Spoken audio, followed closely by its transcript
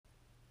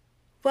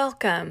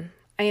Welcome.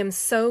 I am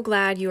so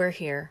glad you are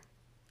here.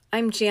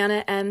 I'm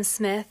Jana M.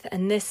 Smith,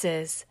 and this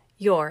is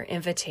Your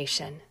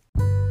Invitation.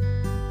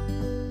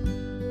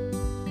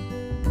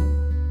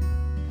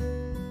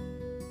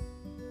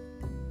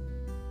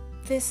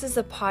 This is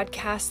a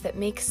podcast that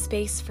makes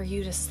space for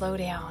you to slow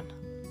down,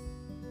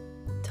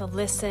 to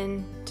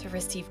listen, to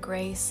receive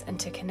grace, and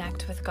to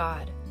connect with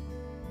God.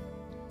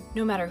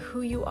 No matter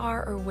who you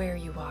are or where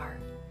you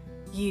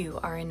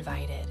are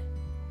invited.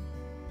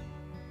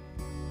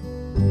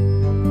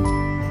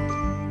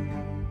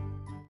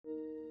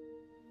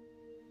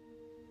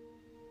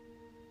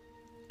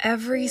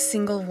 Every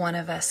single one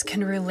of us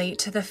can relate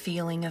to the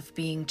feeling of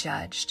being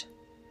judged.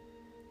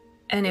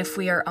 And if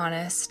we are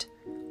honest,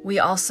 we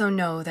also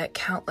know that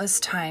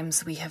countless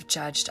times we have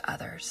judged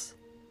others.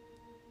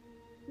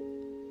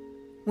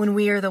 When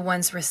we are the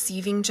ones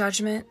receiving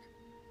judgment,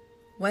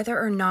 whether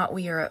or not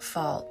we are at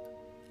fault,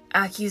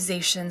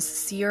 accusations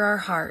sear our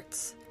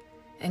hearts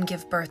and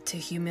give birth to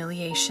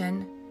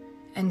humiliation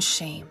and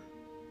shame.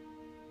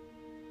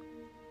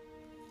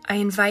 I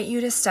invite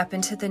you to step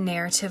into the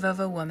narrative of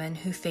a woman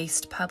who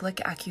faced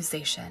public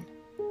accusation.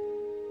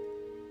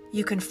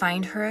 You can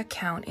find her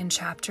account in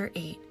chapter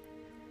 8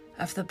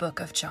 of the book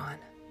of John.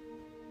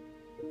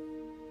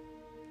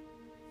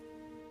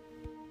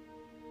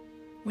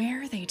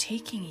 Where are they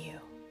taking you?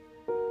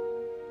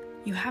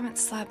 You haven't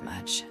slept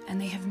much,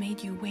 and they have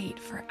made you wait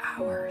for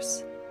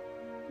hours.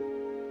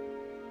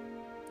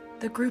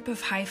 The group of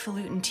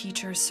highfalutin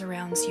teachers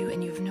surrounds you,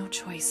 and you have no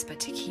choice but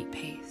to keep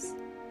pace.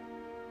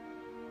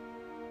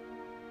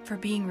 For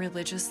being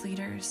religious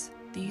leaders,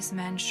 these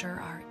men sure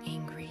are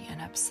angry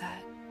and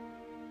upset.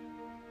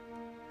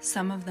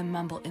 Some of them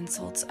mumble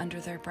insults under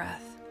their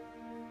breath,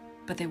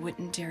 but they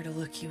wouldn't dare to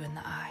look you in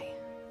the eye.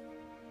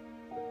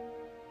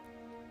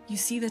 You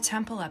see the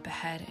temple up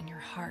ahead and your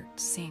heart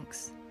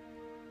sinks.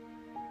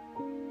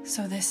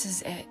 So this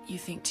is it, you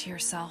think to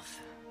yourself.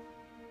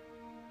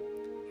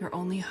 Your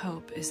only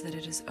hope is that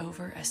it is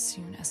over as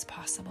soon as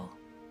possible.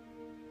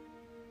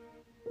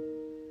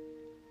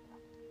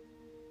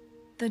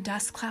 The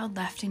dust cloud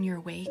left in your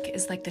wake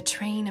is like the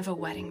train of a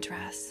wedding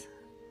dress,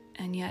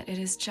 and yet it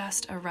is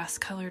just a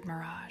rust-colored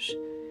mirage,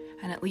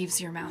 and it leaves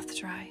your mouth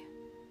dry.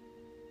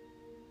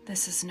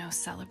 This is no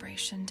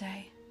celebration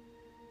day.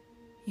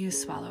 You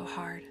swallow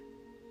hard.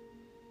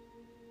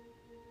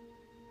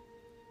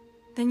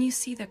 Then you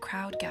see the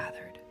crowd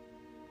gathered.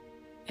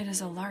 It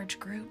is a large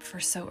group for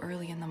so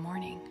early in the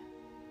morning.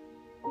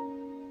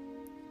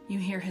 You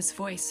hear his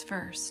voice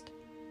first.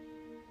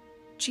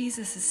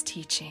 Jesus is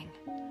teaching.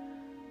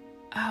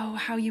 Oh,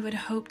 how you would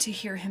hope to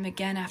hear him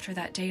again after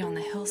that day on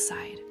the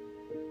hillside.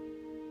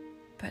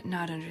 But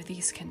not under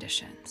these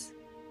conditions.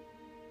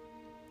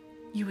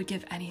 You would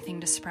give anything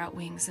to sprout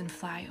wings and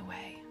fly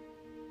away.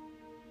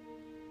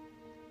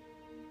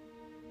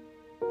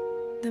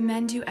 The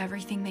men do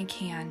everything they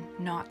can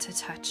not to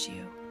touch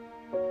you.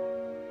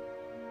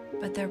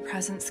 But their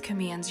presence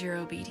commands your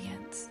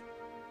obedience,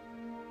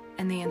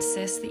 and they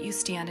insist that you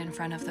stand in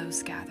front of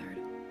those gathered.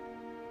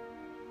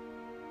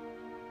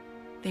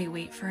 They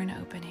wait for an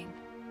opening.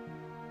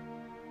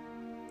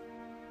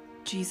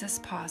 Jesus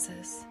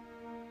pauses.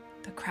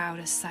 The crowd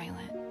is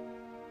silent,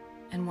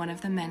 and one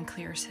of the men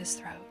clears his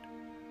throat.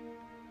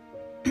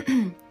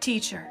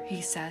 Teacher,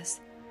 he says,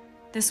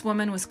 this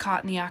woman was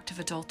caught in the act of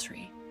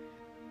adultery.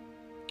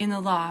 In the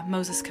law,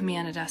 Moses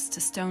commanded us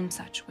to stone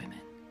such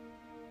women.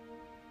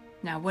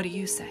 Now, what do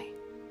you say?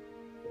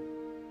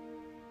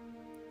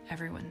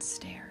 Everyone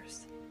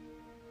stares.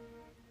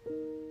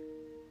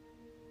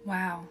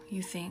 Wow,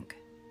 you think.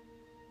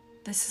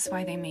 This is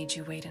why they made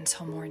you wait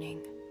until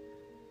morning.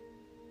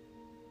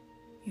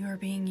 You are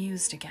being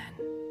used again.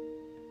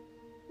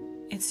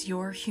 It's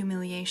your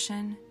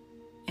humiliation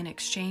in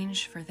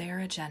exchange for their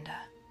agenda.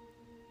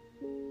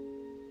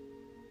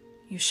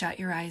 You shut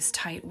your eyes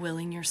tight,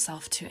 willing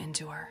yourself to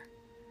endure.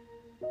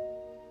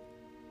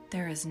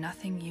 There is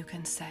nothing you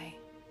can say.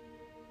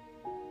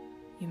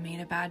 You made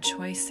a bad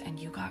choice and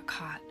you got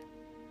caught.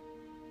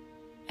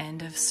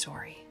 End of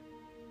story.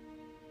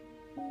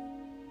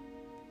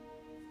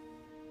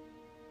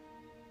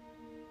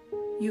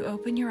 You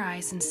open your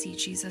eyes and see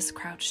Jesus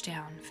crouched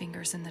down,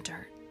 fingers in the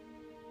dirt.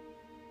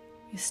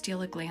 You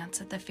steal a glance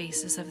at the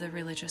faces of the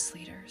religious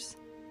leaders.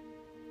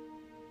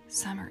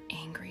 Some are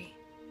angry.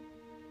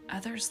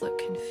 Others look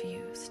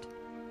confused.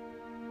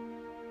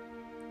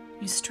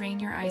 You strain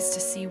your eyes to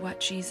see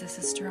what Jesus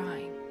is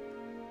drawing,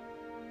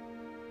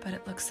 but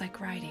it looks like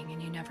writing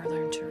and you never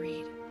learn to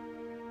read.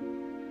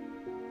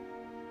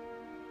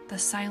 The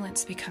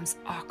silence becomes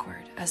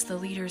awkward as the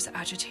leader's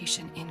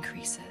agitation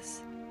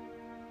increases.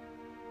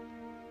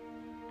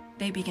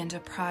 They begin to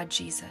prod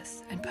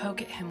Jesus and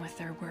poke at him with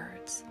their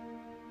words.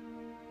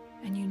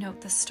 And you note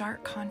the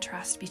stark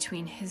contrast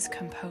between his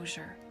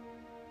composure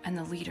and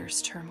the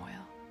leader's turmoil.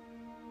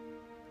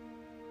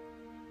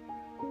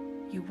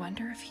 You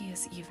wonder if he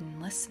is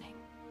even listening.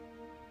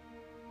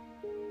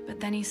 But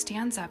then he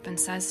stands up and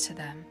says to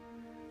them,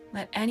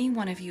 "Let any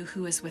one of you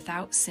who is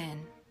without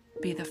sin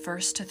be the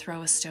first to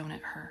throw a stone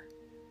at her."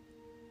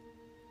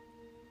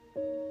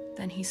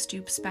 Then he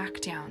stoops back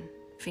down,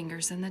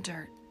 fingers in the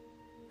dirt,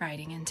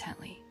 writing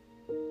intently.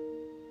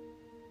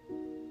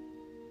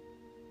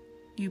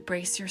 You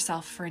brace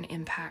yourself for an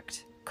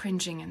impact,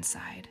 cringing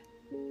inside.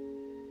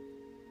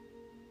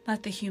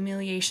 Let the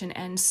humiliation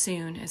end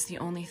soon is the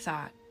only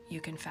thought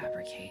you can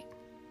fabricate.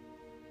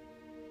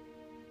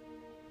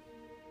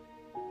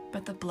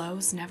 But the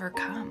blows never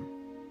come.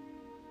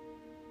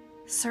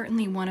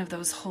 Certainly one of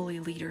those holy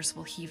leaders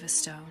will heave a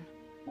stone.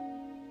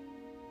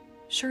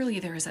 Surely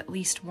there is at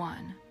least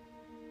one.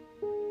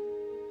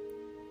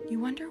 You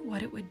wonder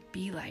what it would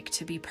be like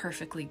to be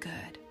perfectly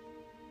good.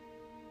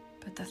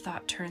 But the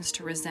thought turns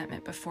to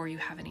resentment before you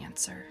have an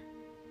answer.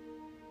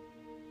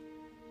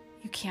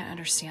 You can't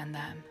understand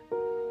them,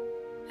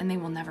 and they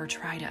will never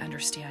try to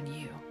understand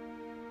you.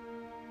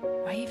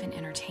 Why even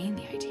entertain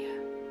the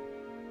idea?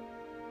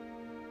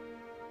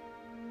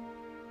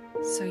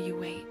 So you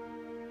wait.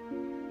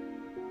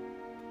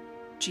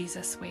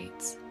 Jesus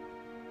waits.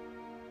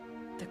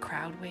 The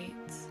crowd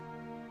waits.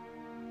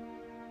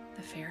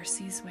 The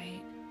Pharisees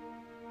wait.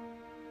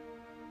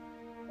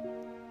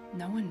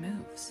 No one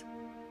moves.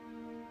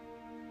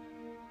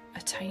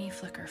 A tiny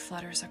flicker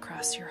flutters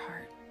across your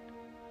heart.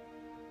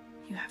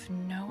 You have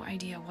no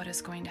idea what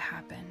is going to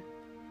happen,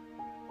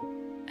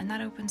 and that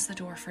opens the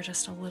door for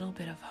just a little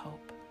bit of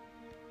hope.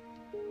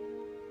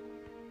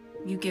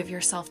 You give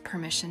yourself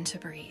permission to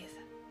breathe.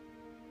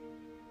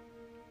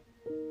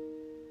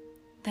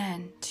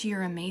 Then, to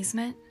your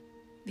amazement,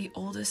 the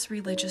oldest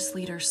religious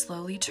leader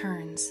slowly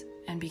turns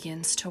and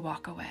begins to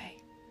walk away.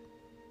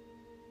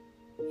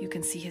 You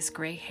can see his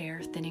gray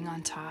hair thinning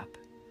on top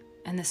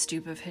and the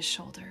stoop of his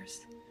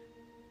shoulders.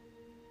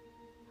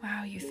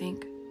 Wow, you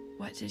think,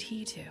 what did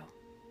he do?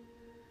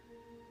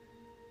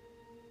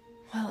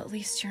 Well, at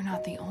least you're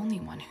not the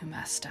only one who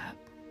messed up.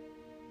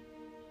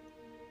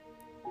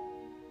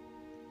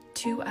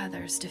 2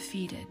 others,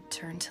 defeated,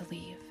 turn to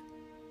leave.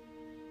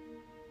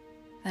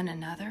 Then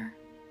another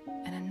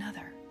and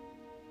another.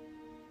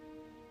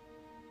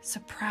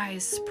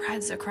 Surprise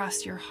spreads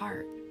across your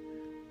heart.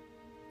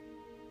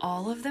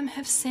 All of them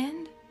have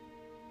sinned?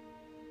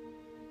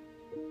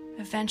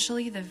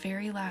 Eventually, the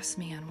very last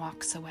man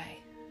walks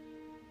away.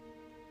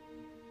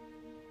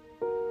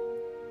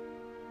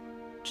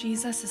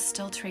 Jesus is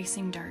still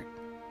tracing dirt.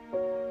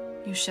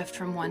 You shift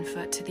from one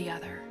foot to the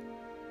other.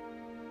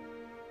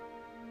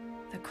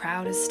 The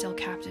crowd is still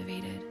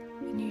captivated,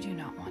 and you do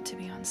not want to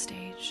be on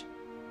stage.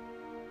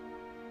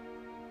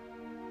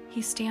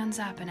 He stands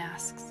up and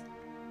asks,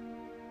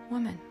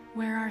 "Woman,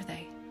 where are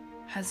they?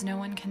 Has no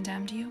one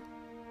condemned you?"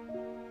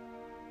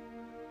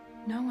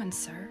 "No one,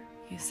 sir,"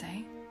 you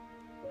say.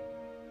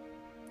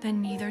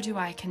 "Then neither do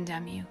I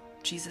condemn you,"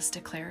 Jesus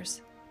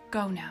declares.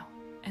 "Go now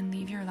and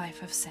leave your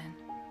life of sin."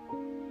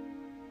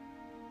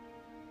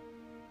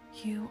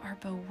 You are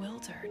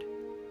bewildered.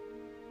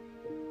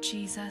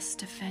 Jesus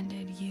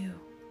defended you.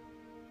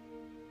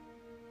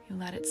 You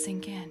let it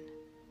sink in.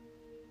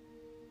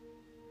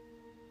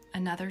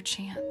 Another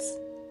chance.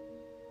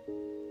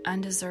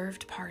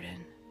 Undeserved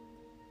pardon.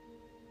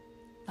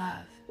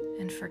 Love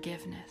and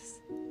forgiveness.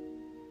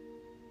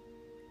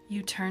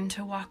 You turn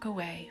to walk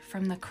away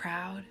from the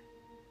crowd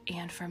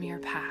and from your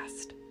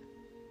past.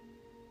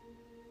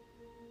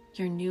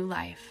 Your new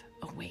life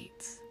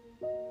awaits.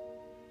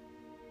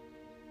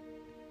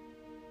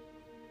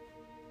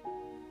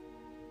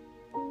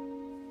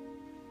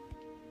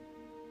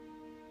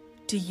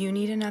 Do you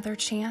need another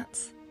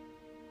chance?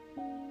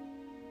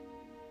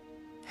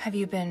 Have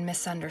you been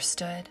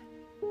misunderstood,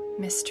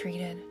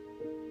 mistreated?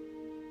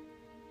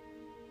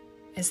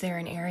 Is there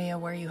an area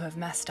where you have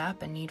messed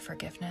up and need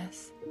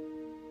forgiveness?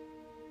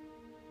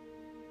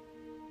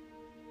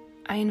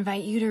 I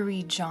invite you to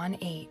read John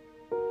 8,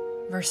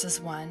 verses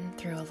 1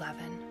 through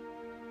 11.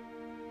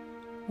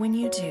 When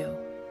you do,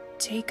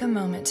 take a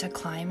moment to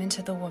climb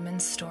into the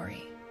woman's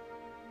story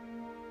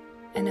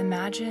and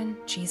imagine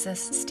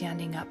Jesus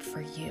standing up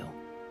for you.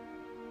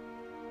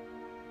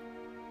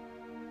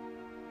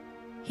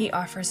 He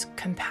offers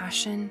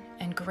compassion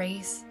and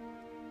grace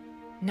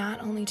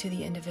not only to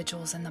the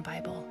individuals in the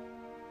Bible,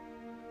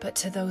 but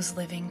to those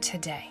living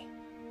today,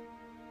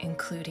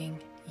 including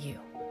you.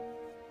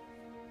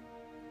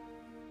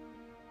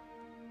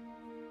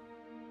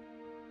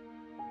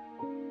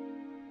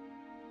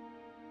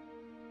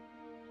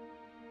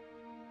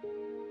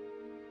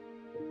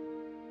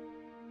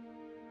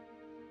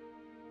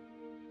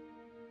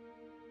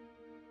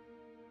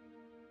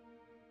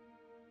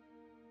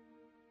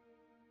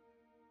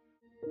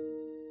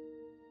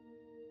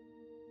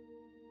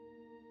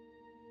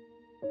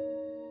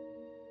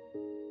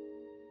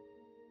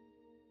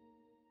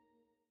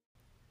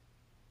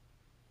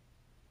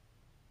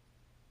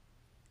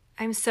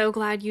 I'm so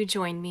glad you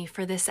joined me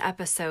for this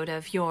episode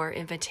of Your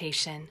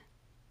Invitation.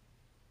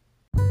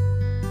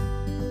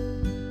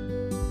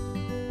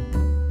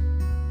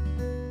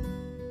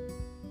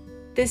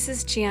 This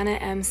is Jana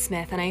M.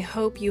 Smith, and I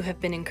hope you have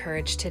been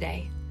encouraged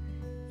today.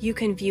 You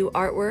can view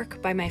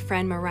artwork by my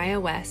friend Mariah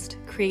West,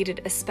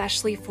 created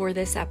especially for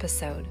this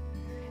episode,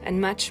 and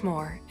much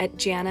more at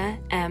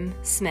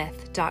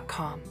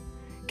janamsmith.com.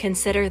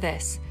 Consider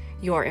this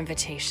your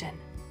invitation.